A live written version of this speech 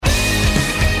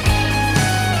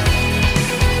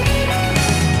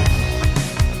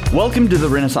Welcome to the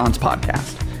Renaissance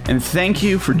Podcast, and thank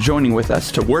you for joining with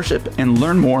us to worship and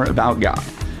learn more about God.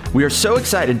 We are so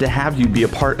excited to have you be a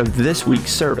part of this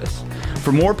week's service.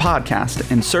 For more podcasts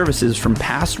and services from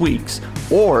past weeks,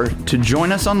 or to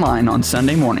join us online on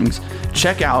Sunday mornings,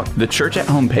 check out the Church at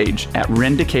Home page at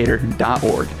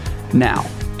rendecatur.org. Now,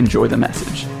 enjoy the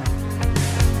message.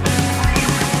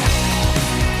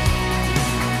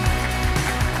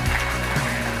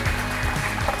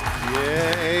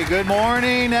 Good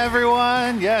morning,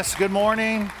 everyone. Yes, good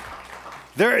morning.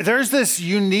 There's this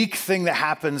unique thing that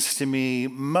happens to me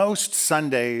most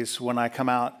Sundays when I come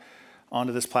out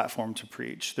onto this platform to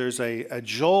preach. There's a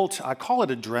jolt, I call it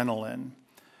adrenaline.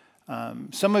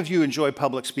 Some of you enjoy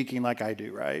public speaking like I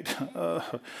do, right?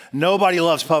 Nobody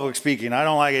loves public speaking. I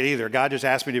don't like it either. God just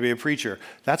asked me to be a preacher.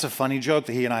 That's a funny joke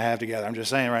that he and I have together. I'm just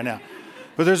saying right now.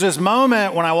 But there's this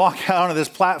moment when I walk out onto this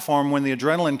platform when the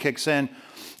adrenaline kicks in.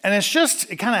 And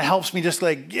it kind of helps me just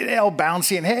like get all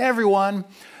bouncy and hey, everyone.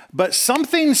 But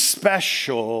something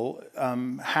special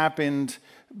happened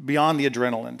beyond the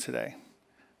adrenaline today.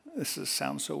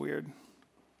 Sounds so weird.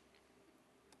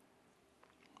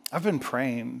 I've been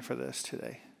praying for this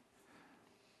today.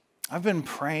 I've been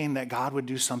praying that God would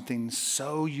do something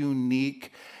so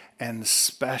unique and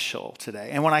special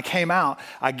today. And when I came out,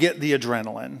 I get the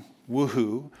adrenaline,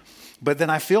 woohoo. But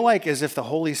then I feel like as if the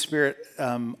Holy Spirit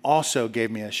also gave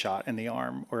me a shot in the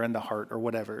arm or in the heart or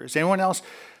whatever. Does anyone else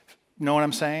know what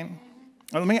I'm saying?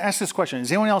 Let me ask this question.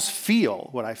 Does anyone else feel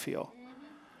what I feel?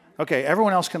 Okay,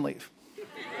 everyone else can leave.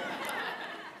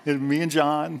 Me and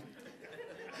John.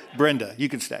 Brenda, you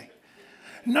can stay.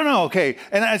 No, okay.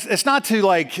 And it's not to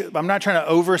I'm not trying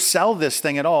to oversell this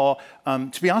thing at all.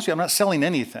 To be honest with you, I'm not selling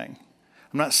anything.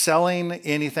 I'm not selling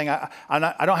anything. I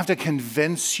don't have to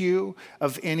convince you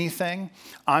of anything.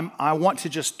 I want to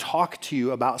just talk to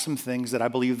you about some things that I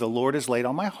believe the Lord has laid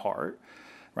on my heart,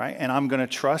 right? And I'm going to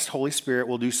trust Holy Spirit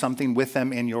will do something with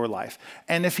them in your life.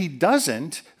 And if he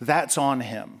doesn't, that's on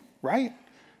him, right?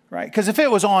 Right? Because if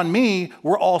it was on me,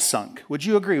 we're all sunk. Would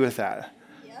you agree with that?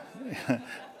 Yep.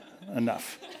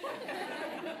 Enough.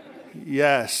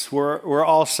 Yes, we're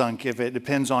all sunk if it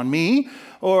depends on me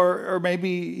or maybe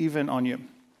even on you.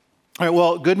 All right,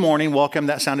 well, good morning. Welcome.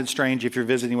 That sounded strange if you're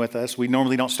visiting with us. We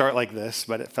normally don't start like this,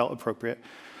 but it felt appropriate.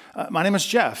 My name is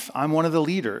Jeff. I'm one of the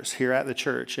leaders here at the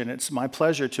church, and it's my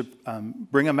pleasure to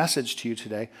bring a message to you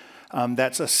today.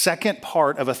 That's a second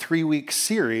part of a 3-week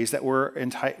series that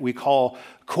we call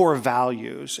Core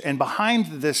Values. And behind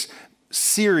this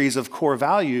series of core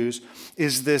values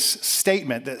is this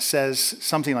statement that says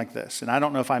something like this. And I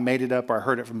don't know if I made it up or I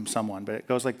heard it from someone, but it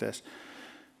goes like this.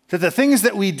 That the things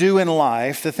that we do in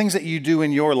life, the things that you do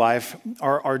in your life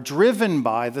are driven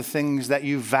by the things that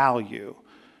you value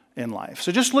in life.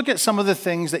 So just look at some of the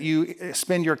things that you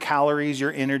spend your calories,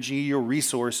 your energy, your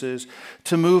resources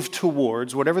to move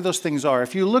towards, whatever those things are.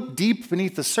 If you look deep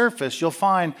beneath the surface, you'll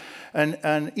find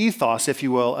an ethos, if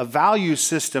you will, a value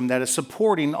system that is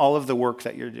supporting all of the work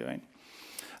that you're doing.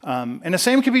 And the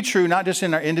same could be true, not just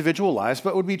in our individual lives,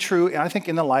 but would be true, I think,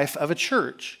 in the life of a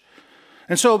church.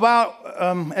 And so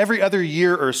about every other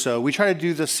year or so, we try to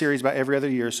do this series about every other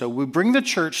year or so, we bring the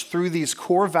church through these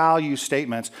core value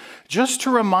statements just to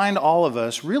remind all of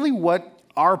us really what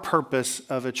our purpose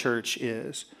of a church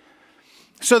is.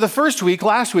 So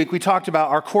last week, we talked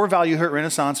about our core value here at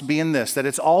Renaissance being this, that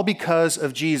it's all because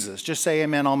of Jesus. Just say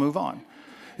amen, I'll move on.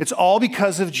 It's all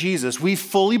because of Jesus. We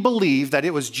fully believe that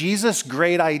it was Jesus'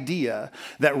 great idea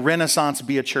that Renaissance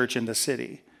be a church in the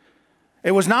city.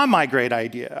 It was not my great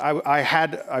idea.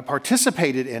 I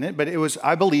participated in it, but it was,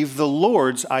 I believe, the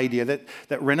Lord's idea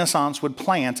that Renaissance would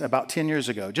plant about 10 years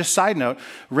ago. Just side note,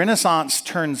 Renaissance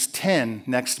turns 10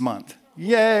 next month.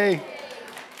 Yay!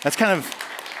 That's kind of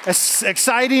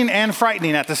exciting and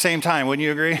frightening at the same time, wouldn't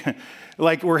you agree?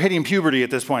 Like we're hitting puberty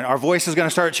at this point. Our voice is going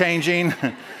to start changing.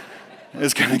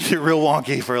 It's going to get real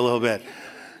wonky for a little bit.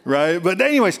 Right? But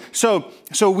anyways, so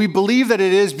we believe that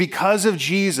it is because of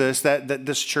Jesus that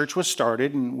this church was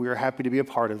started, and we are happy to be a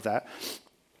part of that.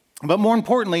 But more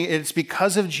importantly, it's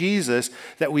because of Jesus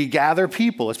that we gather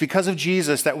people. It's because of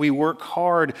Jesus that we work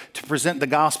hard to present the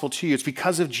gospel to you. It's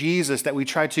because of Jesus that we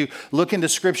try to look into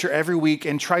Scripture every week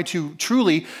and try to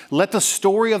truly let the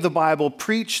story of the Bible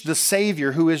preach the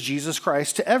Savior who is Jesus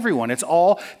Christ to everyone. It's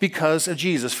all because of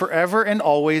Jesus. Forever and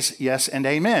always, yes and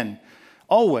amen.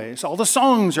 Always. All the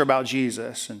songs are about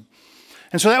Jesus.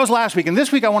 And so that was last week. And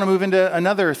this week I want to move into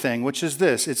another thing, which is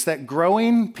this. It's that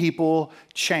growing people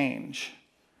change.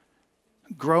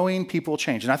 Growing people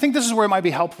change. And I think this is where it might be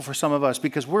helpful for some of us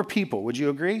because we're people. Would you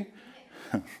agree?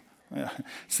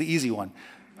 It's the easy one.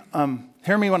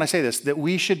 Hear me when I say this, that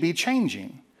we should be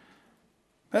changing.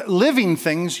 Living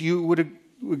things, you would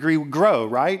agree, grow,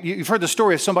 right? You've heard the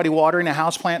story of somebody watering a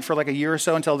houseplant for like a year or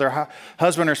so until their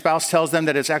husband or spouse tells them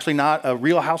that it's actually not a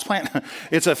real houseplant.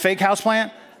 It's a fake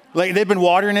houseplant. Like they've been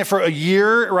watering it for a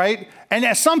year, right? And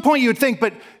at some point you would think,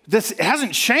 but this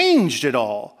hasn't changed at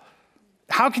all.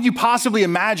 How could you possibly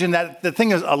imagine that the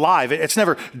thing is alive? It's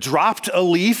never dropped a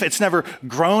leaf. It's never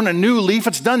grown a new leaf.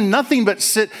 It's done nothing but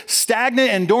sit stagnant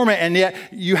and dormant, and yet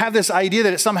you have this idea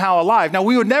that it's somehow alive. Now,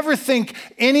 we would never think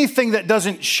anything that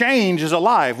doesn't change is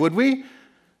alive, would we?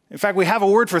 In fact, we have a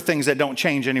word for things that don't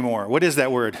change anymore. What is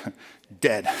that word?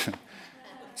 Dead.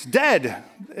 It's dead.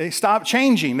 They stop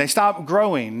changing. They stop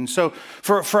growing. And so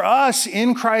for us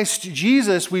in Christ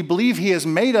Jesus, we believe he has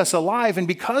made us alive, and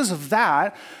because of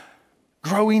that,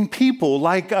 growing people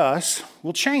like us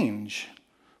will change.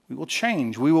 We will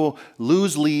change. We will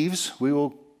lose leaves. We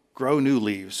will grow new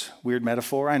leaves. Weird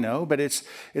metaphor, I know, but it's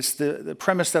the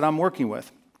premise that I'm working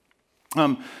with.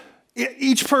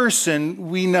 Each person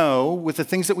we know with the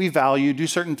things that we value do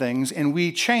certain things, and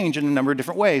we change in a number of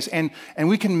different ways. And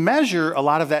we can measure a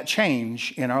lot of that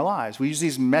change in our lives. We use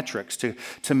these metrics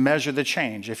to measure the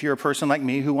change. If you're a person like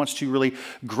me who wants to really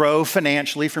grow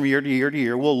financially from year to year to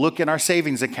year, we'll look in our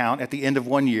savings account at the end of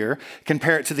one year,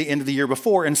 compare it to the end of the year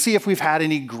before, and see if we've had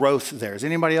any growth there. Does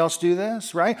anybody else do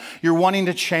this, right? You're wanting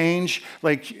to change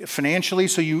like financially,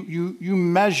 so you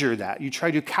measure that. You try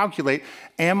to calculate,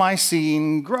 am I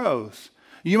seeing growth?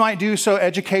 You might do so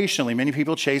educationally. Many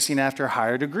people chasing after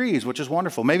higher degrees, which is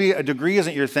wonderful. Maybe a degree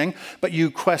isn't your thing, but you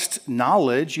quest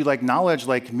knowledge. You like knowledge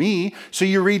like me, so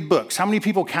you read books. How many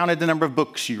people counted the number of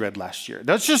books you read last year?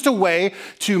 That's just a way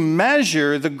to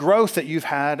measure the growth that you've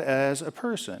had as a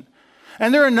person.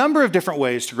 And there are a number of different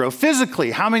ways to grow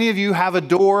physically. How many of you have a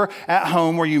door at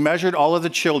home where you measured all of the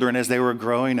children as they were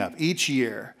growing up each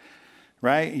year?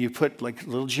 Right? You put like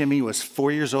little Jimmy was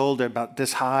 4 years old, about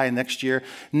this high, and next year.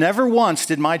 Never once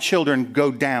did my children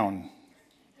go down.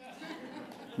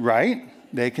 Right?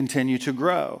 They continue to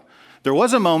grow. There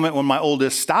was a moment when my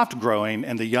oldest stopped growing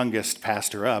and the youngest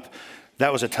passed her up.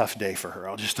 That was a tough day for her.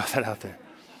 I'll just throw that out there.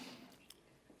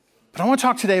 But I want to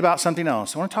talk today about something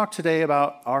else. I want to talk today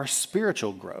about our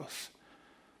spiritual growth.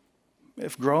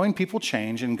 If growing people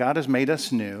change and God has made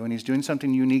us new and he's doing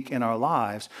something unique in our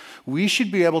lives, we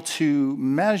should be able to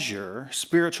measure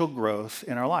spiritual growth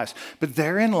in our lives. But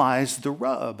therein lies the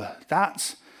rub.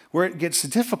 That's where it gets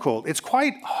difficult. It's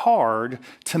quite hard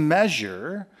to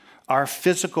measure our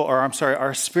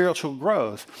spiritual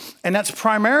growth. And that's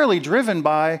primarily driven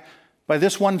by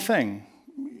this one thing.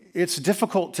 It's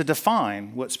difficult to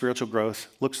define what spiritual growth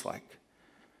looks like.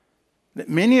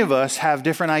 Many of us have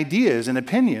different ideas and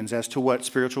opinions as to what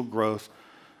spiritual growth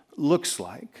looks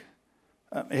like.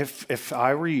 If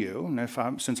I were you,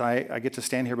 and since I get to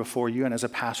stand here before you, and as a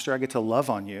pastor I get to love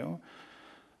on you,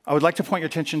 I would like to point your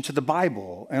attention to the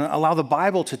Bible and allow the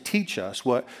Bible to teach us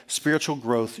what spiritual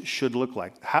growth should look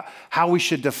like, how we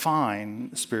should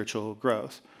define spiritual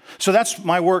growth. So that's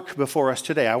my work before us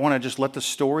today. I want to just let the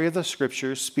story of the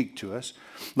scriptures speak to us.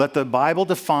 Let the Bible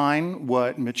define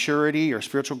what maturity or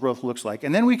spiritual growth looks like.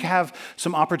 And then we have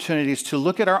some opportunities to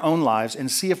look at our own lives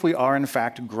and see if we are in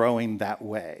fact growing that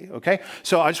way. Okay?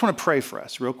 So I just want to pray for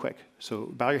us real quick. So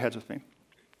bow your heads with me.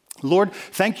 Lord,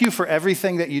 thank you for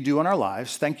everything that you do in our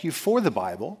lives. Thank you for the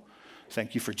Bible.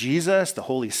 Thank you for Jesus, the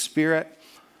Holy Spirit.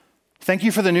 Thank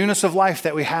you for the newness of life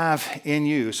that we have in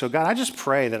you. So God, I just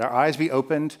pray that our eyes be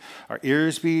opened, our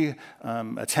ears be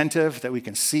attentive, that we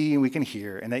can see and we can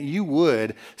hear, and that you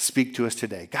would speak to us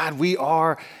today. God, we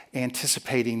are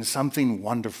anticipating something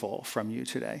wonderful from you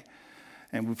today.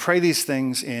 And we pray these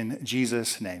things in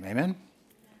Jesus' name. Amen.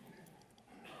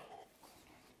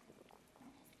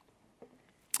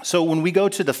 So when we go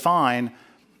to define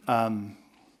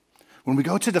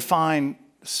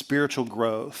spiritual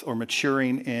growth or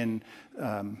maturing in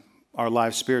our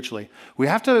lives spiritually, we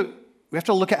have to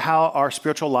look at how our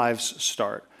spiritual lives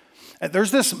start. There's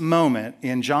this moment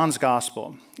in John's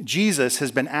gospel. Jesus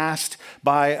has been asked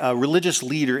by a religious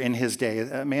leader in his day,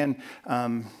 a man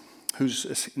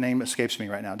whose name escapes me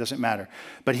right now, it doesn't matter.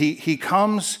 But he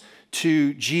comes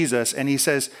to Jesus and he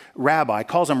says, Rabbi,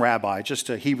 calls him Rabbi, just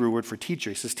a Hebrew word for teacher.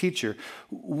 He says, Teacher,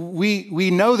 we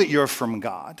know that you're from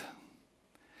God.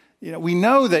 You know, we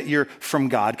know that you're from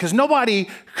God because nobody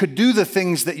could do the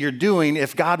things that you're doing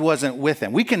if God wasn't with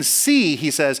them. We can see, he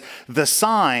says, the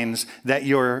signs that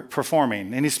you're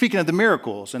performing. And he's speaking of the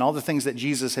miracles and all the things that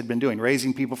Jesus had been doing,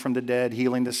 raising people from the dead,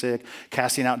 healing the sick,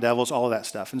 casting out devils, all of that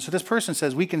stuff. And so this person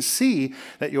says, we can see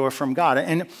that you're from God.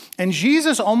 And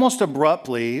Jesus almost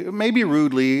abruptly, maybe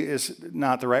rudely is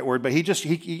not the right word, but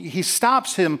he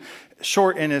stops him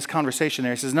short in his conversation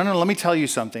there. He says, no, let me tell you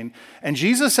something. And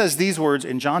Jesus says these words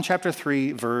in John chapter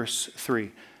 3, verse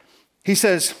 3. He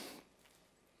says,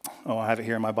 I have it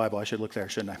here in my Bible. I should look there,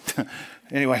 shouldn't I?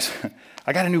 Anyways,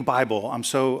 I got a new Bible. I'm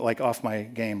so off my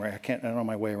game, right? I don't know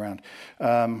my way around.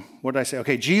 What did I say?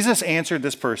 Okay, Jesus answered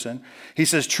this person. He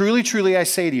says, truly, truly, I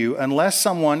say to you, unless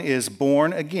someone is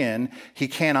born again, he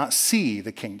cannot see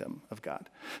the kingdom of God.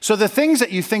 So the things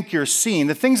that you think you're seeing,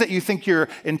 the things that you think you're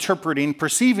interpreting,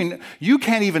 perceiving, you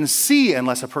can't even see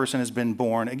unless a person has been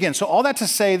born again. So all that to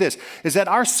say this is that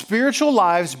our spiritual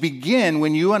lives begin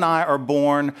when you and I are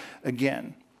born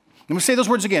again. Let me say those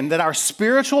words again, that our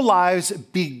spiritual lives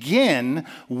begin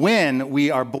when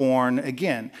we are born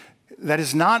again. That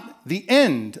is not the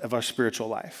end of our spiritual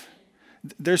life.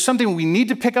 There's something we need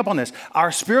to pick up on this.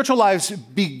 Our spiritual lives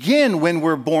begin when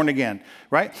we're born again,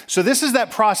 right? So this is that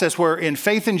process where in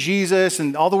faith in Jesus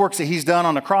and all the works that he's done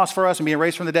on the cross for us and being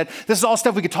raised from the dead, this is all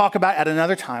stuff we could talk about at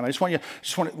another time.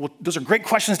 Those are great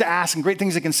questions to ask and great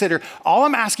things to consider. All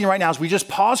I'm asking right now is we just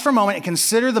pause for a moment and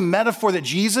consider the metaphor that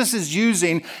Jesus is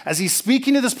using as he's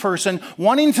speaking to this person,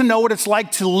 wanting to know what it's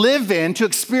like to live in, to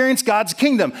experience God's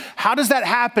kingdom. How does that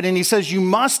happen? And he says, you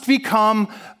must become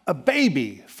a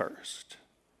baby first.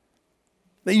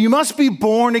 That you must be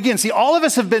born again. See, all of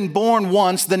us have been born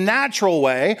once the natural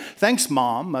way. Thanks,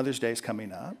 Mom. Mother's Day is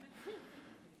coming up.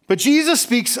 But Jesus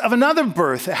speaks of another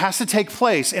birth that has to take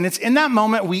place. And it's in that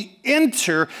moment we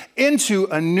enter into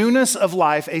a newness of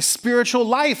life, a spiritual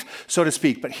life, so to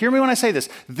speak. But hear me when I say this.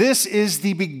 This is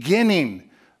the beginning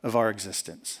of our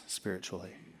existence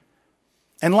spiritually.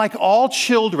 And like all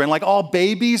children, like all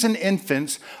babies and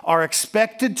infants are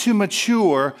expected to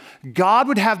mature, God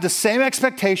would have the same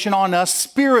expectation on us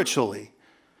spiritually.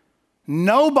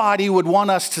 Nobody would want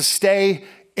us to stay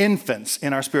infants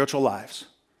in our spiritual lives.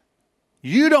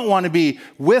 You don't want to be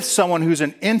with someone who's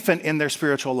an infant in their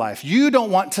spiritual life. You don't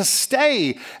want to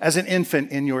stay as an infant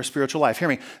in your spiritual life. Hear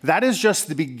me. That is just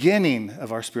the beginning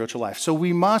of our spiritual life. So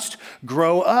we must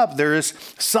grow up. There is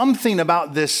something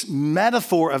about this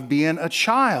metaphor of being a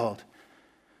child.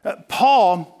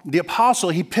 Paul, the apostle,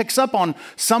 he picks up on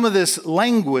some of this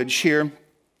language here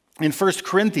in 1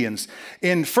 Corinthians.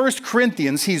 In 1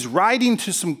 Corinthians, he's writing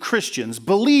to some Christians,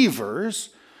 believers,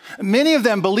 many of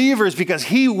them believers because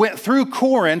he went through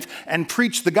Corinth and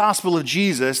preached the gospel of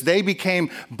Jesus. They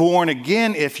became born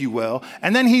again, if you will.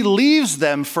 And then he leaves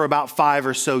them for about 5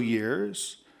 or so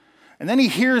years. And then he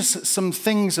hears some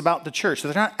things about the church. So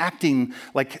they're not acting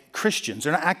like Christians.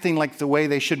 They're not acting like the way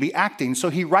they should be acting. So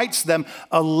he writes them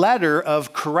a letter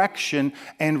of correction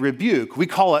and rebuke. We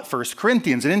call it 1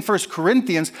 Corinthians. And in 1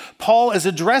 Corinthians, Paul is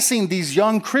addressing these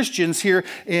young Christians here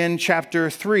in chapter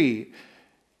 3.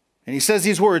 And he says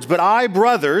these words, but I,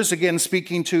 brothers, again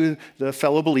speaking to the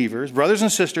fellow believers, brothers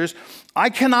and sisters,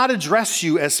 I cannot address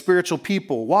you as spiritual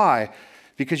people. Why?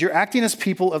 Because you're acting as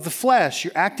people of the flesh.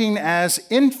 You're acting as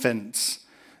infants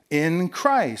in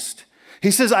Christ. He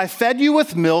says, I fed you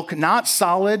with milk, not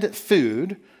solid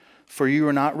food, for you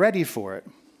are not ready for it.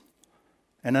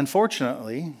 And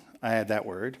unfortunately, I add that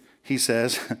word, he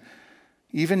says,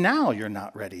 even now you're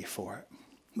not ready for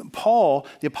it. Paul,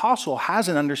 the apostle, has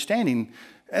an understanding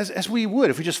as we would,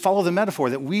 if we just follow the metaphor,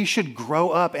 that we should grow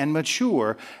up and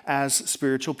mature as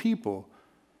spiritual people.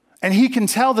 And he can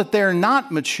tell that they're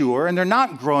not mature and they're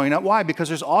not growing up. Why? Because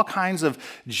there's all kinds of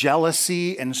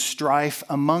jealousy and strife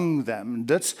among them.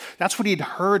 That's what he'd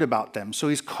heard about them. So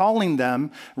he's calling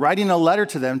them, writing a letter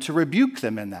to them to rebuke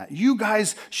them in that. You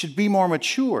guys should be more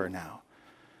mature now.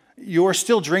 You're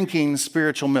still drinking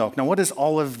spiritual milk. Now, what does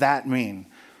all of that mean?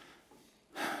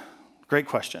 Great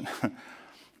question.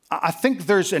 I think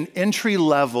there's an entry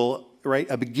level, right,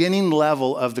 a beginning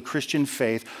level of the Christian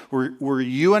faith where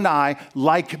you and I,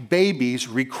 like babies,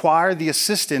 require the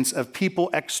assistance of people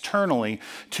externally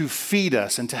to feed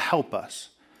us and to help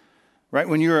us. Right?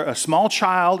 When you're a small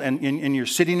child and you're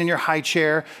sitting in your high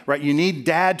chair, right, you need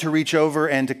dad to reach over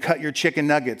and to cut your chicken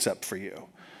nuggets up for you,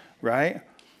 right?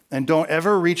 And don't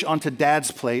ever reach onto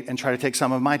dad's plate and try to take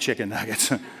some of my chicken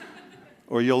nuggets.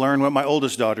 Or you'll learn what my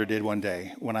oldest daughter did one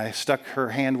day when I stuck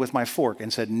her hand with my fork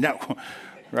and said, no,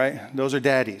 right? Those are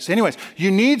daddies. Anyways,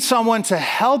 you need someone to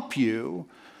help you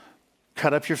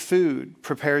cut up your food,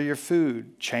 prepare your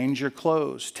food, change your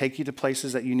clothes, take you to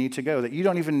places that you need to go, that you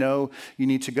don't even know you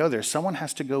need to go there. Someone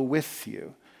has to go with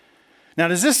you. Now,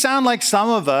 does this sound like some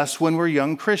of us when we're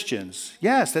young Christians?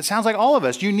 Yes, that sounds like all of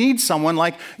us. You need someone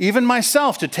like even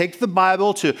myself to take the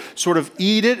Bible, to sort of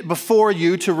eat it before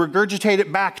you, to regurgitate it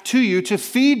back to you, to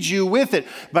feed you with it.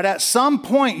 But at some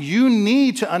point, you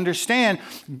need to understand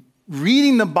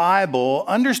reading the Bible,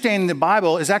 understanding the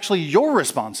Bible is actually your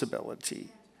responsibility.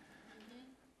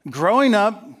 Growing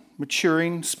up,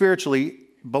 maturing spiritually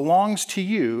belongs to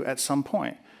you at some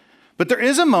point. But there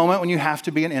is a moment when you have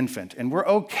to be an infant, and we're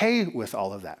okay with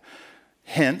all of that.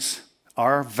 Hence,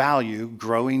 our value,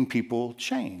 growing people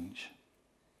change.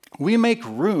 We make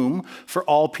room for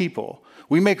all people.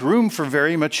 We make room for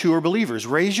very mature believers.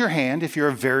 Raise your hand if you're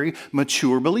a very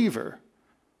mature believer.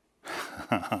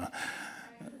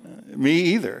 Me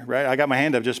either, right? I got my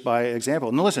hand up just by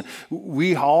example. Now listen,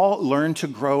 we all learn to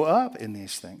grow up in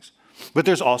these things. But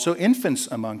there's also infants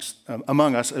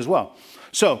among us as well.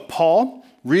 So Paul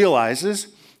realizes,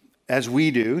 as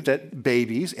we do, that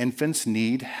babies, infants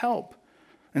need help.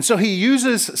 And so he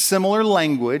uses similar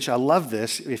language. I love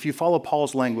this. If you follow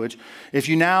Paul's language, if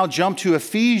you now jump to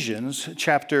Ephesians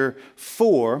chapter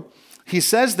 4, he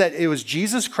says that it was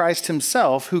Jesus Christ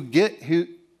himself who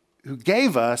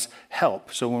gave us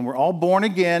help. So when we're all born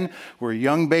again, we're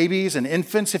young babies and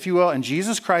infants, if you will, and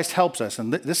Jesus Christ helps us.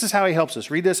 And this is how he helps us.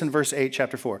 Read this in verse 8,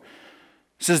 chapter 4.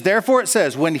 It says, therefore it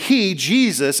says, when he,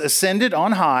 Jesus, ascended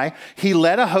on high, he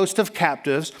led a host of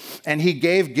captives and he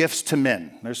gave gifts to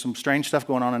men. There's some strange stuff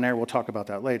going on in there. We'll talk about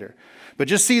that later. But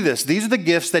just see this. These are the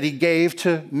gifts that he gave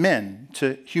to men,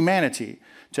 to humanity,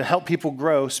 to help people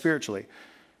grow spiritually.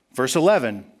 Verse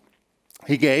 11,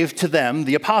 he gave to them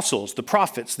the apostles, the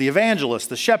prophets, the evangelists,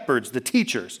 the shepherds, the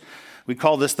teachers. We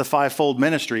call this the fivefold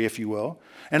ministry, if you will.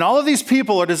 And all of these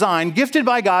people are designed, gifted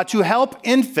by God, to help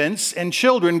infants and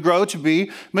children grow to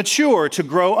be mature, to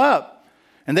grow up.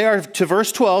 And they are, to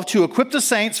verse 12, to equip the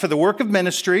saints for the work of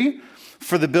ministry,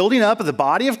 for the building up of the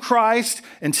body of Christ,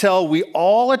 until we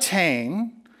all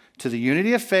attain to the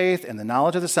unity of faith and the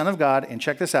knowledge of the Son of God, and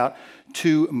check this out,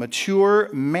 to mature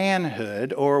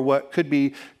manhood, or what could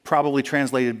be probably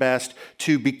translated best,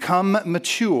 to become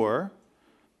mature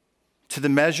to the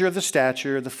measure of the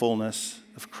stature, the fullness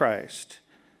of Christ.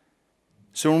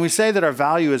 So when we say that our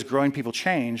value is growing people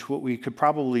change, what we could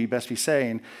probably best be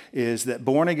saying is that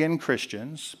born-again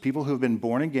Christians, people who have been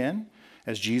born again,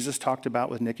 as Jesus talked about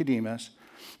with Nicodemus,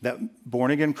 that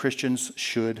born-again Christians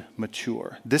should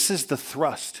mature. This is the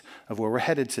thrust of where we're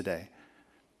headed today.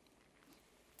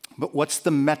 But what's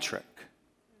the metric?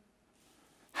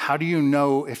 How do you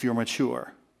know if you're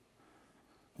mature?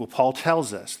 Well, Paul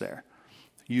tells us there,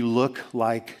 you look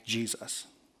like Jesus.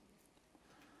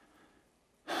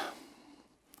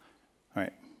 All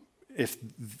right.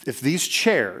 If these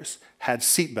chairs had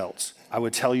seatbelts, I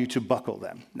would tell you to buckle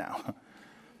them now.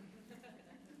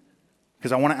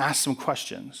 Because I want to ask some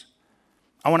questions.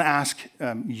 I want to ask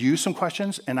you some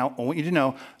questions, and I want you to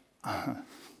know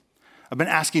I've been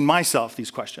asking myself these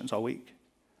questions all week.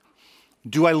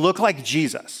 Do I look like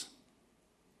Jesus?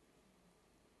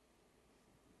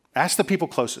 Ask the people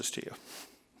closest to you.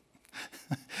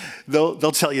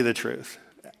 They'll tell you the truth.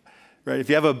 Right? If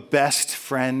you have a best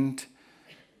friend,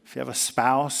 if you have a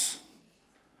spouse,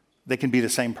 they can be the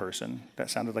same person. That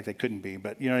sounded like they couldn't be,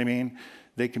 but you know what I mean?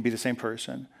 They can be the same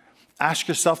person. Ask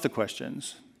yourself the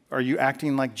questions. Are you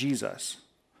acting like Jesus?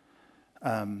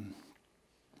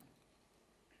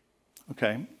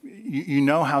 Okay, you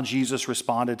know how Jesus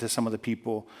responded to some of the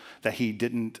people that he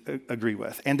didn't agree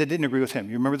with and that didn't agree with him.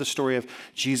 You remember the story of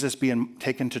Jesus being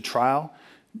taken to trial,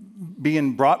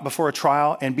 being brought before a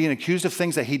trial and being accused of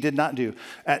things that he did not do.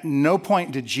 At no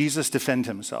point did Jesus defend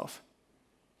himself.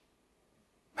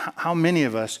 How many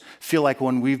of us feel like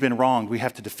when we've been wronged, we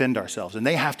have to defend ourselves and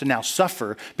they have to now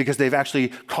suffer because they've actually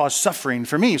caused suffering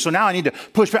for me. So now I need to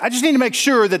push back. I just need to make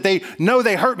sure that they know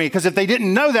they hurt me, because if they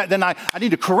didn't know that, then I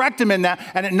need to correct them in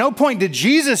that. And at no point did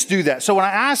Jesus do that. So when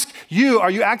I ask you, are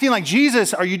you acting like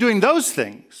Jesus? Are you doing those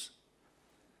things?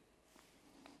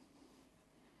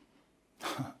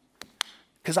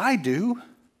 Because I do.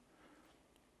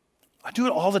 I do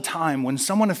it all the time. When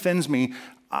someone offends me,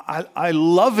 I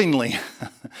lovingly,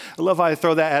 I love how I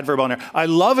throw that adverb on there. I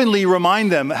lovingly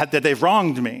remind them that they've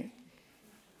wronged me.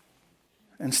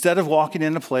 Instead of walking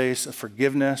in a place of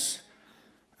forgiveness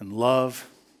and love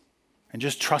and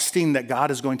just trusting that God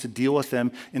is going to deal with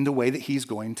them in the way that he's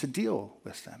going to deal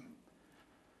with them.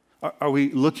 Are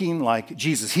we looking like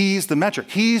Jesus? He's the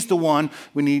metric. He's the one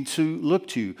we need to look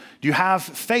to. Do you have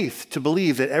faith to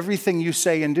believe that everything you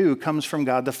say and do comes from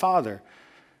God the Father?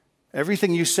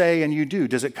 Everything you say and you do,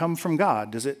 does it come from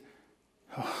God? Does it?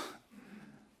 Oh.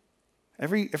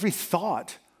 Every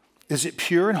thought, is it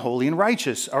pure and holy and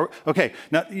righteous? Okay,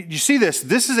 now you see this.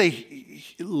 This is a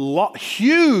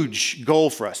huge goal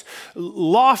for us.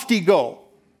 Lofty goal,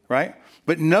 right?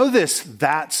 But know this,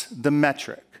 that's the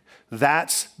metric.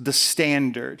 That's the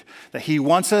standard. That he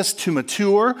wants us to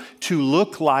mature, to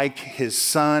look like his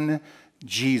son,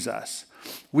 Jesus.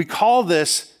 We call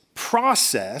this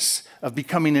process of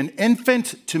becoming an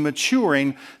infant to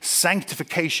maturing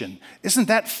sanctification. Isn't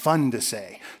that fun to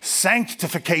say?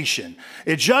 Sanctification.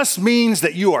 It just means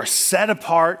that you are set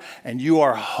apart and you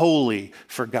are holy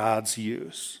for God's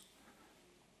use.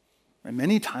 And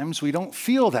many times we don't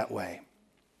feel that way.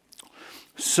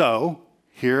 So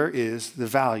here is the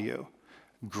value.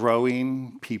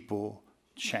 Growing people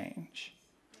change.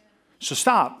 So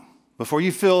stop. Before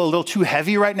you feel a little too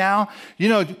heavy right now,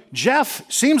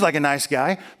 Jeff seems like a nice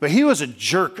guy, but he was a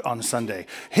jerk on Sunday.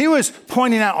 He was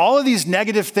pointing out all of these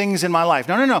negative things in my life.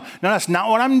 No, that's not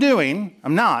what I'm doing.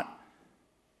 I'm not.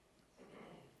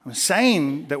 I'm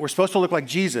saying that we're supposed to look like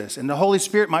Jesus, and the Holy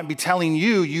Spirit might be telling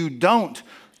you, you don't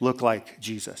look like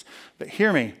Jesus. But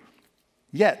hear me,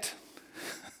 yet.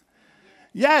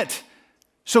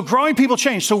 So growing people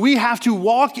change. So we have to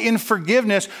walk in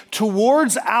forgiveness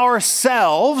towards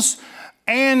ourselves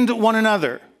and one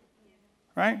another,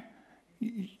 right?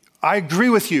 I agree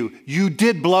with you. You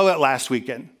did blow it last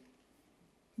weekend.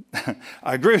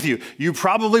 I agree with you. You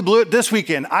probably blew it this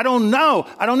weekend. I don't know.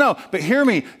 But hear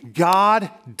me. God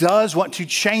does want to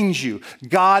change you.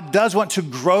 God does want to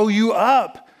grow you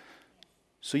up.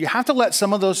 So you have to let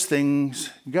some of those things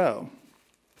go.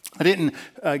 I didn't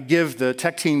give the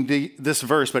tech team this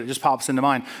verse, but it just pops into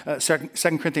mind. 2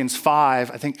 Corinthians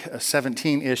 5, I think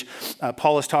 17-ish,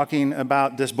 Paul is talking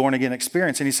about this born-again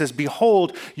experience. And he says,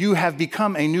 behold, you have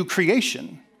become a new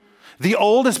creation. The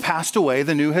old has passed away,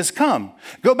 the new has come.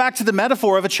 Go back to the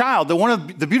metaphor of a child. One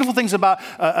of the beautiful things about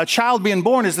a child being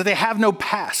born is that they have no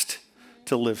past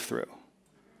to live through.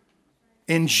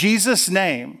 In Jesus'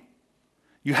 name,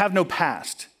 you have no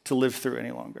past to live through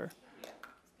any longer.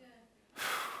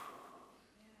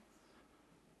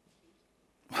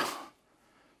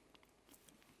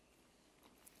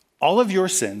 All of your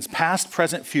sins, past,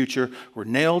 present, future, were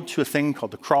nailed to a thing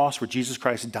called the cross where Jesus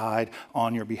Christ died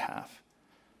on your behalf.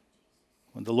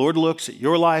 When the Lord looks at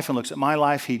your life and looks at my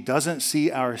life, he doesn't see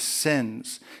our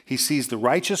sins. He sees the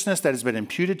righteousness that has been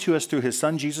imputed to us through his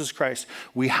son, Jesus Christ.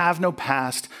 We have no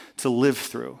past to live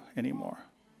through anymore.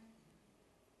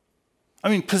 I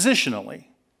mean, positionally,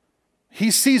 he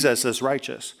sees us as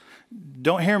righteous.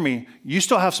 Don't hear me. You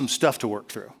still have some stuff to work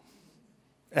through,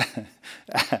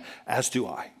 as do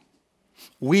I.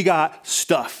 We got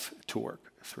stuff to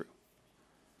work through.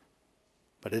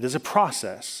 But it is a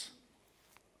process.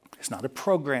 It's not a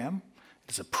program.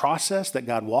 It's a process that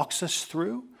God walks us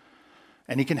through,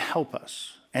 and he can help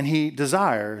us, and he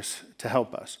desires to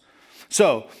help us.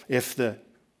 So if the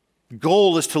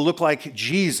goal is to look like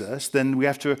Jesus, then we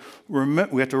have to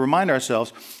remind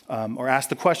ourselves, or ask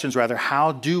the questions rather,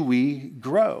 how do we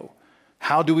grow?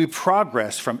 How do we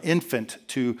progress from infant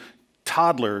to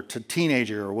toddler to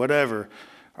teenager or whatever?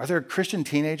 Are there Christian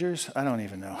teenagers? I don't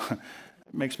even know.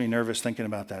 It makes me nervous thinking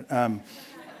about that.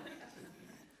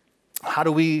 How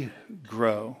do we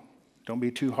grow? Don't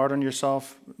be too hard on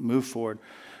yourself. Move forward.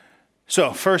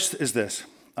 So first is this.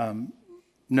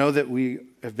 Know that we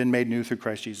have been made new through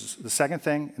Christ Jesus. The second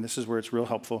thing, and this is where it's real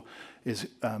helpful, is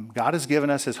God has given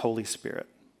us his Holy Spirit.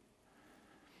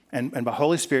 And by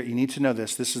Holy Spirit, you need to know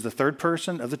this. This is the third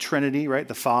person of the Trinity, right?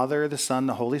 The Father, the Son,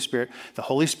 the Holy Spirit. The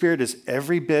Holy Spirit is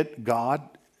every bit God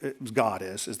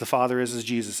is, as the Father is, as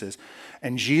Jesus is.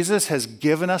 And Jesus has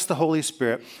given us the Holy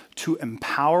Spirit to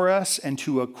empower us and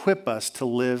to equip us to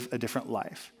live a different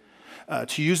life.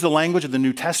 To use the language of the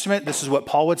New Testament, this is what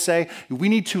Paul would say. We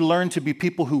need to learn to be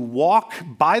people who walk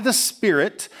by the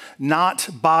Spirit, not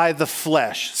by the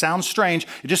flesh. Sounds strange.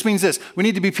 It just means this. We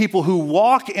need to be people who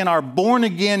walk in our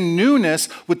born-again newness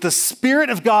with the Spirit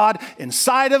of God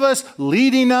inside of us,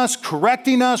 leading us,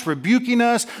 correcting us, rebuking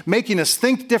us, making us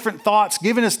think different thoughts,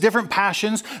 giving us different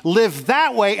passions. Live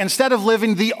that way instead of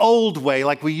living the old way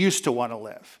like we used to want to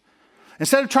live.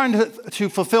 Instead of trying to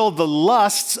fulfill the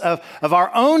lusts of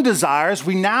our own desires,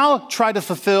 we now try to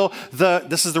fulfill the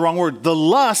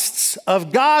lusts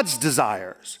of God's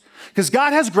desires. Because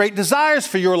God has great desires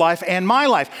for your life and my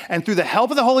life. And through the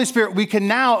help of the Holy Spirit, we can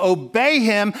now obey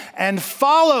him and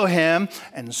follow him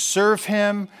and serve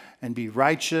him and be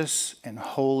righteous and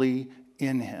holy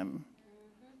in him.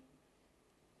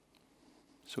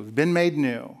 So we've been made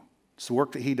new. It's the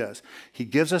work that he does. He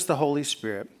gives us the Holy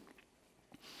Spirit.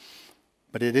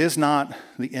 But it is not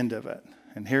the end of it.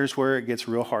 And here's where it gets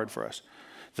real hard for us.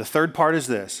 The third part is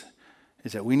this,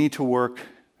 is that we need to work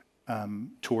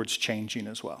towards changing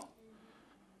as well.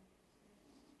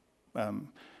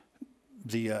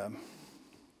 The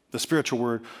spiritual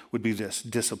word would be this,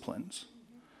 disciplines.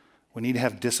 We need to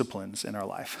have disciplines in our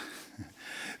life.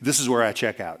 This is where I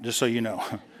check out, just so you know.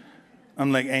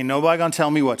 I'm like, ain't nobody gonna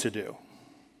tell me what to do,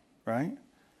 right?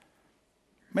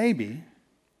 Maybe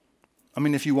I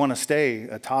mean, if you want to stay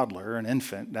a toddler, an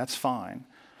infant, that's fine.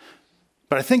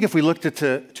 But I think if we looked to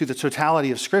the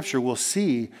totality of Scripture, we'll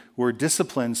see where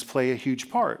disciplines play a huge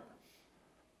part.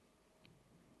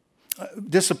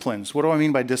 Disciplines, what do I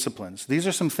mean by disciplines? These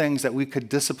are some things that we could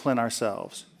discipline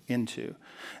ourselves into.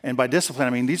 And by discipline,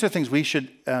 I mean these are things we should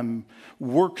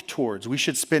work towards. We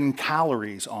should spend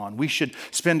calories on. We should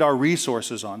spend our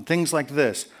resources on. Things like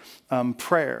this.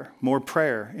 Prayer, more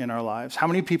prayer in our lives. How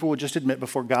many people would just admit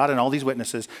before God and all these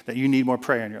witnesses that you need more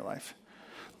prayer in your life?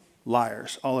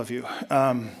 Liars, all of you.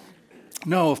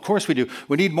 No, of course we do.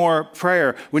 We need more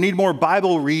prayer. We need more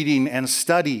Bible reading and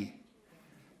study.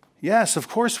 Yes, of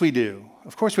course we do.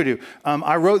 Of course we do.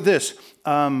 I wrote this.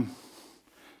 I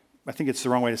think it's the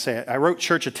wrong way to say it. I wrote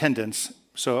church attendance,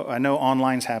 so I know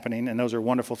online's happening, and those are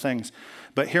wonderful things.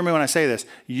 But hear me when I say this.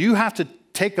 You have to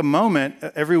take a moment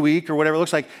every week or whatever it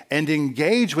looks like and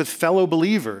engage with fellow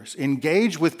believers,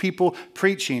 engage with people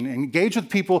preaching, engage with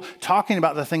people talking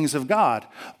about the things of God.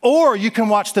 Or you can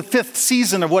watch the 5th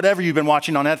season of whatever you've been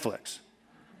watching on Netflix.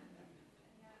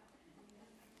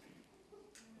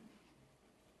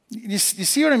 You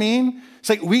see what I mean? It's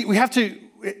like we have to,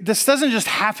 this doesn't just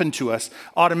happen to us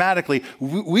automatically.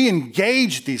 We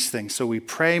engage these things. So we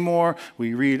pray more,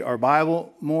 we read our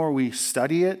Bible more, we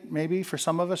study it maybe for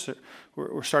some of us.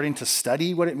 We're starting to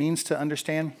study what it means to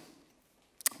understand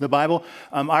the Bible.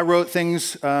 I wrote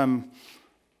things, I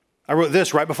wrote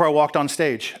this right before I walked on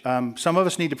stage. Some of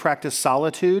us need to practice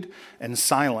solitude and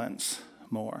silence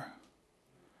more.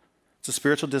 It's a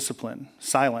spiritual discipline,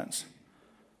 silence.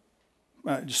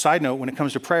 Just side note, when it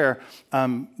comes to prayer,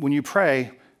 when you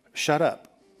pray, shut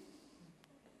up.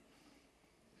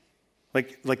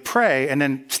 Like pray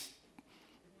and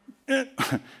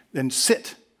then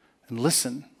sit and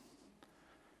listen.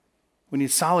 We need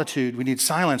solitude. We need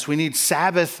silence. We need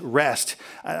Sabbath rest.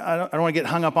 I don't want to get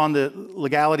hung up on the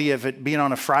legality of it being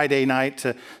on a Friday night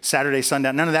to Saturday,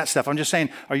 sundown. None of that stuff. I'm just saying,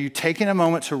 are you taking a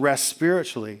moment to rest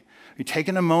spiritually? Are you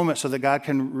taking a moment so that God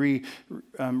can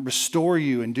restore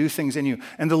you and do things in you?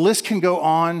 And the list can go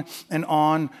on and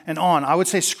on and on. I would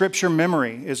say scripture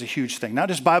memory is a huge thing. Not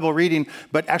just Bible reading,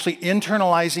 but actually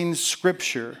internalizing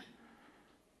scripture.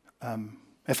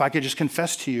 If I could just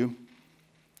confess to you,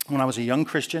 when I was a young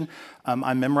Christian,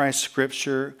 I memorized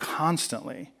scripture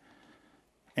constantly.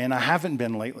 And I haven't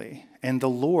been lately. And the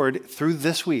Lord, through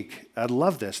this week, I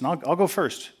love this. And I'll go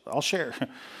first. I'll share,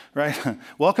 right?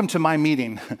 Welcome to my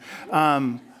meeting.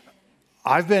 The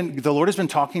Lord has been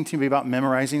talking to me about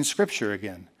memorizing scripture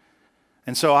again.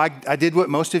 And so I did what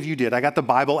most of you did. I got the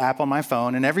Bible app on my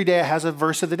phone, and every day it has a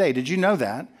verse of the day. Did you know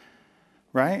that?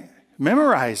 Right?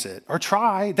 Memorize it or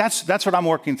try. That's what I'm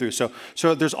working through. So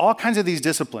there's all kinds of these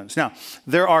disciplines. Now,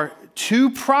 there are 2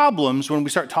 problems when we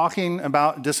start talking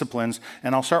about disciplines,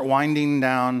 and I'll start winding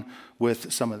down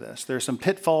with some of this. There are some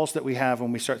pitfalls that we have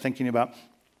when we start thinking about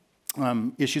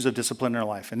issues of discipline in our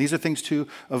life, and these are things to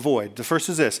avoid. The first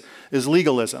is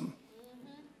legalism.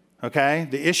 Okay?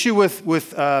 The issue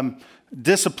with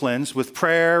disciplines, with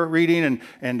prayer reading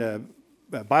and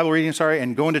Bible reading,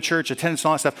 and going to church, attendance, and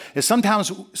all that stuff, is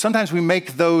sometimes we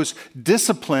make those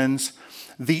disciplines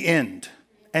the end.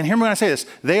 And hear me when I say this.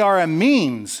 They are a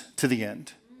means to the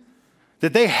end.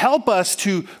 That they help us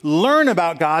to learn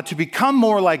about God, to become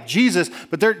more like Jesus,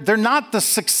 but they're not the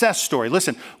success story.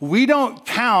 Listen, we don't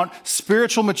count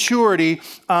spiritual maturity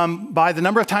by the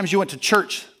number of times you went to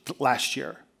church last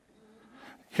year.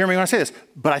 Hear me when I say this.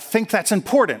 But I think that's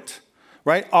important,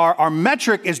 right? Our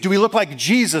metric is, do we look like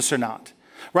Jesus or not?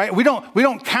 Right? We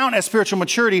don't count as spiritual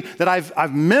maturity that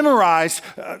I've memorized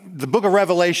the book of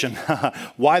Revelation.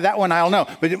 Why that one, I don't know.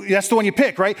 But that's the one you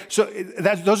pick, right? So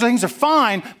those things are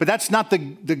fine, but that's not the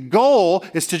goal,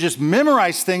 is to just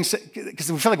memorize things because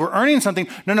we feel like we're earning something.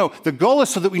 No. The goal is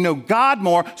so that we know God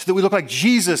more, so that we look like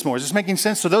Jesus more. Is this making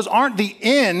sense? So those aren't the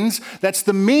ends. That's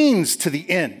the means to the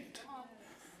end.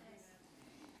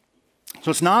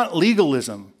 So it's not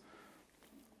legalism.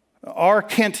 R.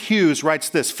 Kent Hughes writes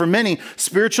this: for many,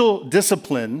 spiritual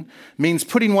discipline means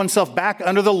putting oneself back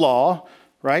under the law,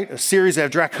 right? A series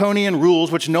of draconian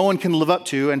rules which no one can live up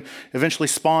to and eventually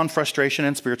spawn frustration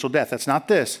and spiritual death. That's not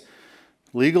this.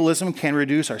 Legalism can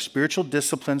reduce our spiritual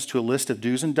disciplines to a list of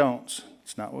do's and don'ts.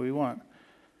 It's not what we want.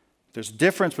 There's a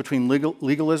difference between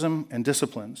legalism and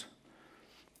disciplines.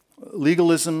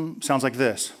 Legalism sounds like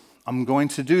this: I'm going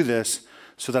to do this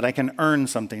so that I can earn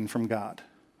something from God.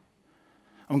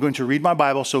 I'm going to read my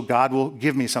Bible so God will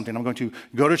give me something. I'm going to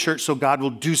go to church so God will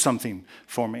do something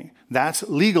for me. That's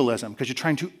legalism, because you're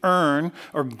trying to earn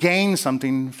or gain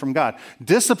something from God.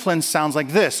 Discipline sounds like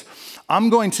this: I'm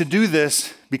going to do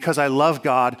this because I love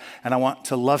God and I want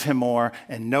to love him more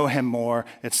and know him more,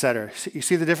 etc. You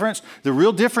see the difference? The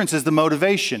real difference is the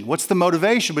motivation. What's the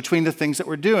motivation between the things that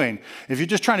we're doing? If you're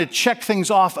just trying to check things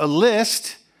off a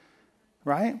list,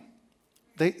 right?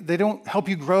 They don't help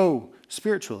you grow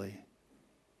spiritually.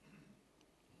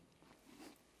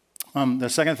 The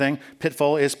second thing,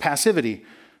 pitfall, is passivity.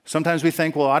 Sometimes we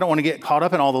think, well, I don't want to get caught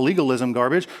up in all the legalism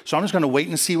garbage, so I'm just going to wait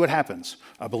and see what happens.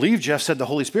 I believe Jeff said the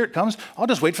Holy Spirit comes. I'll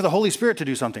just wait for the Holy Spirit to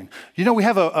do something. You know, we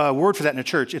have a word for that in the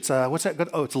church. It's, what's that?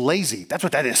 Oh, it's lazy. That's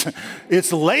what that is.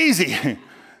 It's lazy.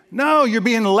 No, you're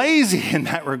being lazy in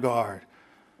that regard.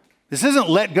 This isn't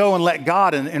let go and let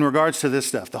God in regards to this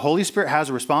stuff. The Holy Spirit has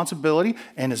a responsibility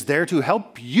and is there to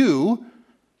help you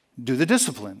do the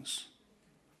disciplines.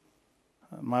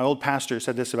 My old pastor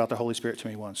said this about the Holy Spirit to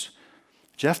me once.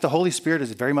 Jeff, the Holy Spirit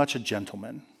is very much a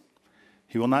gentleman.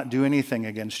 He will not do anything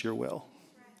against your will.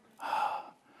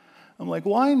 I'm like,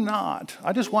 why not?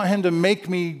 I just want him to make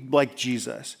me like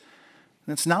Jesus.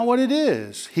 And it's not what it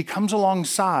is. He comes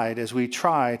alongside as we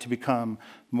try to become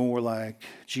more like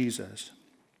Jesus.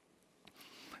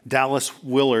 Dallas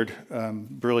Willard,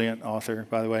 brilliant author,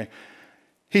 by the way,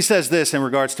 he says this in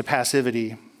regards to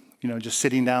passivity, just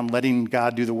sitting down, letting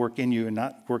God do the work in you and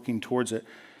not working towards it.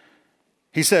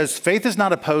 He says, faith is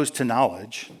not opposed to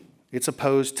knowledge, it's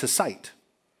opposed to sight.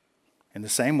 In the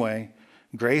same way,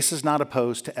 grace is not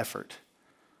opposed to effort,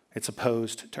 it's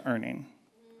opposed to earning.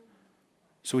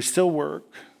 So we still work,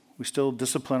 we still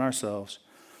discipline ourselves,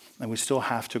 and we still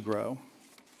have to grow.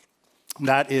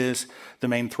 That is the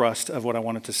main thrust of what I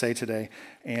wanted to say today,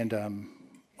 and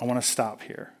I want to stop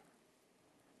here.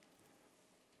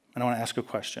 And I want to ask a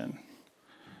question.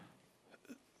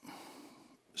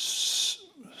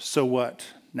 So what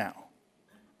now?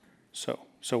 So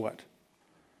what?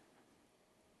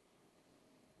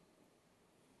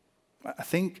 I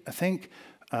think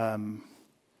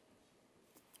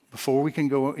before we can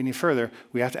go any further,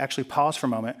 we have to actually pause for a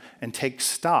moment and take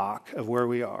stock of where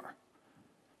we are.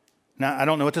 Now, I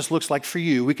don't know what this looks like for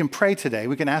you. We can pray today.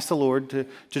 We can ask the Lord to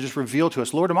just reveal to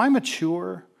us, Lord, am I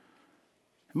mature?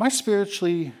 Am I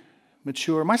spiritually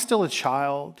mature? Am I still a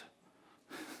child?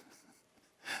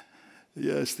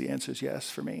 Yes, the answer is yes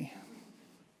for me.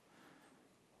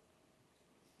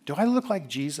 Do I look like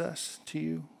Jesus to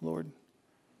you, Lord?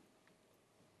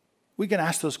 We can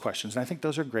ask those questions, and I think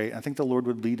those are great. I think the Lord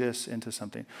would lead us into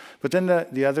something. But then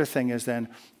the other thing is then,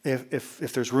 if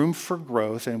there's room for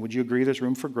growth, and would you agree there's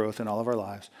room for growth in all of our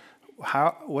lives,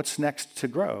 what's next to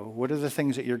grow? What are the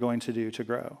things that you're going to do to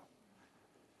grow?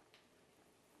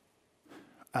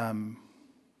 I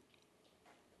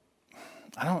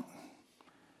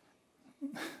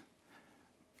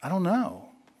don't know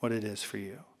what it is for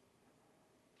you.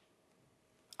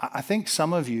 I think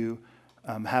some of you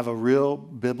have a real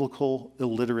biblical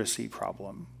illiteracy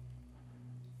problem.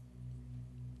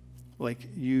 Like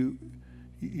you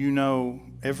know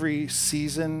every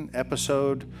season,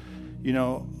 episode,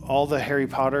 all the Harry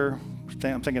Potter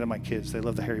thing. I'm thinking of my kids. They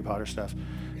love the Harry Potter stuff.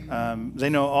 They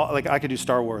know all, like I could do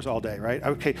Star Wars all day, right?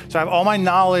 Okay, so I have all my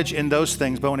knowledge in those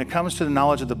things, but when it comes to the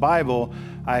knowledge of the Bible,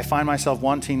 I find myself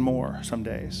wanting more some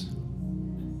days.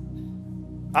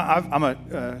 I'm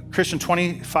a Christian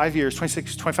 25 years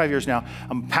now.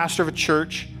 I'm a pastor of a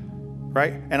church,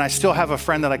 right? And I still have a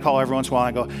friend that I call every once in a while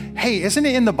and I go, hey, isn't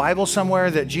it in the Bible somewhere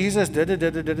that Jesus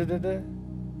da-da-da-da-da-da-da?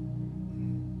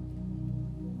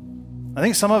 I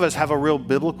think some of us have a real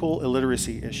biblical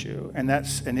illiteracy issue, and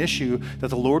that's an issue that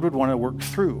the Lord would want to work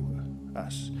through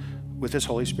us with His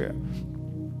Holy Spirit.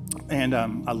 And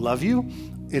I love you.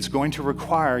 It's going to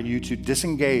require you to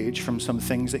disengage from some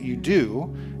things that you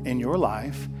do in your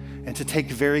life and to take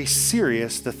very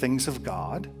serious the things of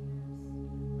God.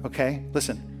 Okay,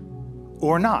 listen,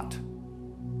 or not.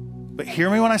 But hear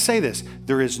me when I say this.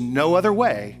 There is no other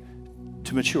way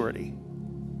to maturity.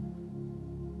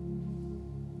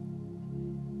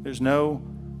 There's no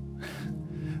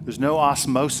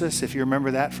osmosis, if you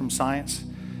remember that from science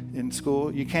in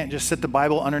school. You can't just sit the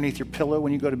Bible underneath your pillow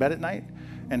when you go to bed at night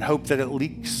and hope that it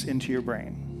leaks into your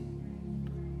brain.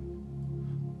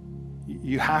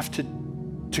 You have to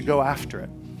go after it.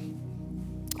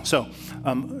 So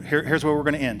here's where we're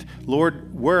going to end.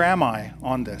 Lord, where am I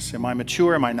on this? Am I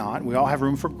mature? Am I not? We all have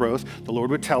room for growth. The Lord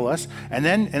would tell us. And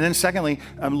then secondly,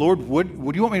 Lord, what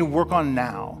do you want me to work on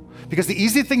now? Because the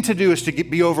easy thing to do is to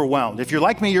be overwhelmed. If you're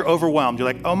like me, you're overwhelmed. You're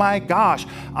like, oh my gosh,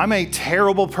 I'm a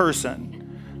terrible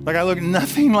person. Like I look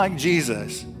nothing like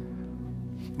Jesus.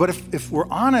 But if we're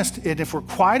honest and if we're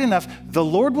quiet enough, the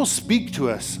Lord will speak to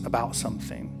us about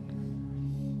something.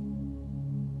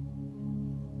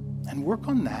 And work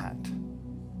on that.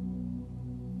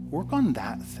 Work on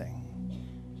that thing.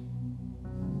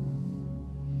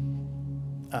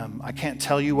 I can't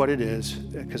tell you what it is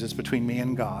because it's between me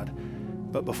and God.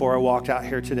 But before I walked out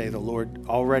here today, the Lord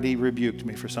already rebuked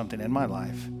me for something in my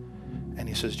life. And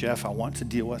he says, Jeff, I want to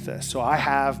deal with this. So I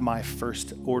have my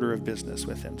first order of business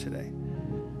with him today.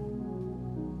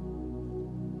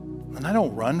 And I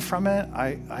don't run from it.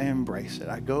 I embrace it.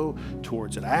 I go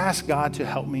towards it. I ask God to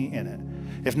help me in it.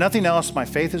 If nothing else, my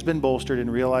faith has been bolstered in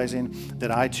realizing that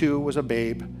I too was a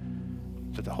babe,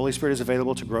 that the Holy Spirit is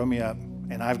available to grow me up,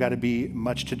 and I've got to be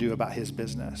much to do about his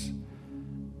business.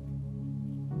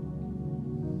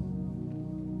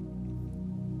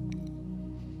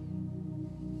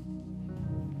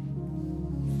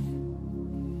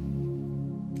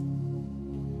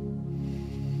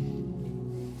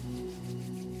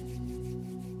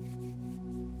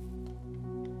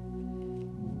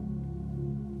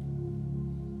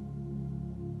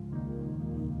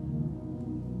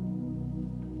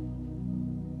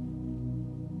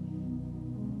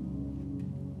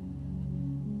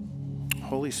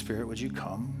 Holy Spirit, would you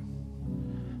come?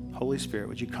 Holy Spirit,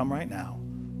 would you come right now?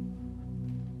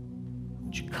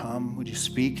 Would you come? Would you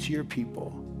speak to your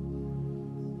people?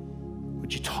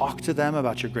 Would you talk to them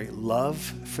about your great love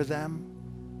for them?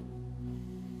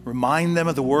 Remind them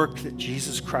of the work that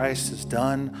Jesus Christ has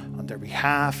done on their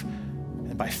behalf.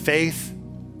 And by faith,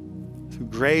 through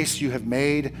grace, you have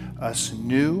made us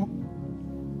new.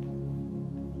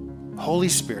 Holy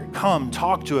Spirit, come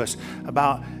talk to us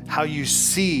about how you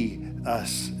see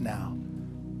us now.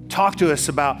 Talk to us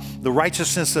about the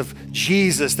righteousness of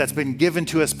Jesus that's been given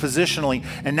to us positionally.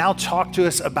 And now talk to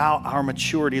us about our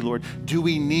maturity, Lord. Do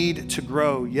we need to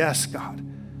grow? Yes, God.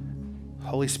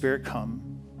 Holy Spirit, come.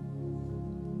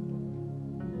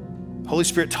 Holy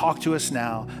Spirit, talk to us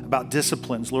now about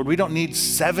disciplines. Lord, we don't need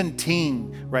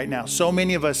 17 right now. So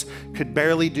many of us could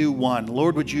barely do one.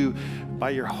 Lord, would you,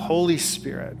 by your Holy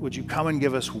Spirit, would you come and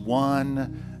give us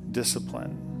one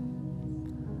discipline?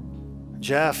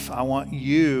 Jeff, I want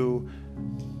you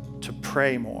to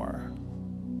pray more.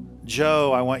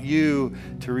 Joe, I want you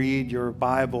to read your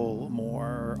Bible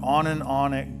more. On and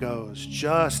on it goes.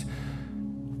 Just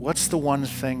what's the one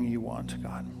thing you want,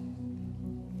 God?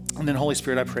 And then, Holy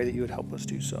Spirit, I pray that you would help us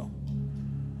do so.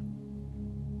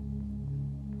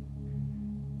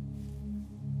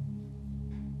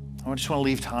 I just want to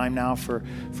leave time now for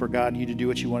God, you to do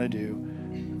what you want to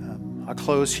do. I'll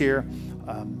close here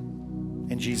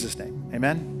in Jesus' name.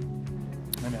 Amen.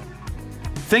 Amen.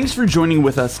 Thanks for joining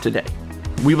with us today.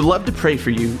 We would love to pray for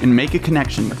you and make a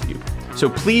connection with you. So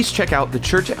please check out the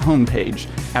Church at Home page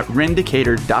at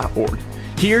rendicator.org.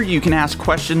 Here you can ask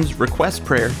questions, request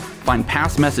prayer, find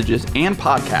past messages and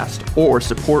podcasts, or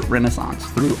support Renaissance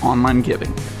through online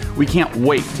giving. We can't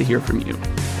wait to hear from you.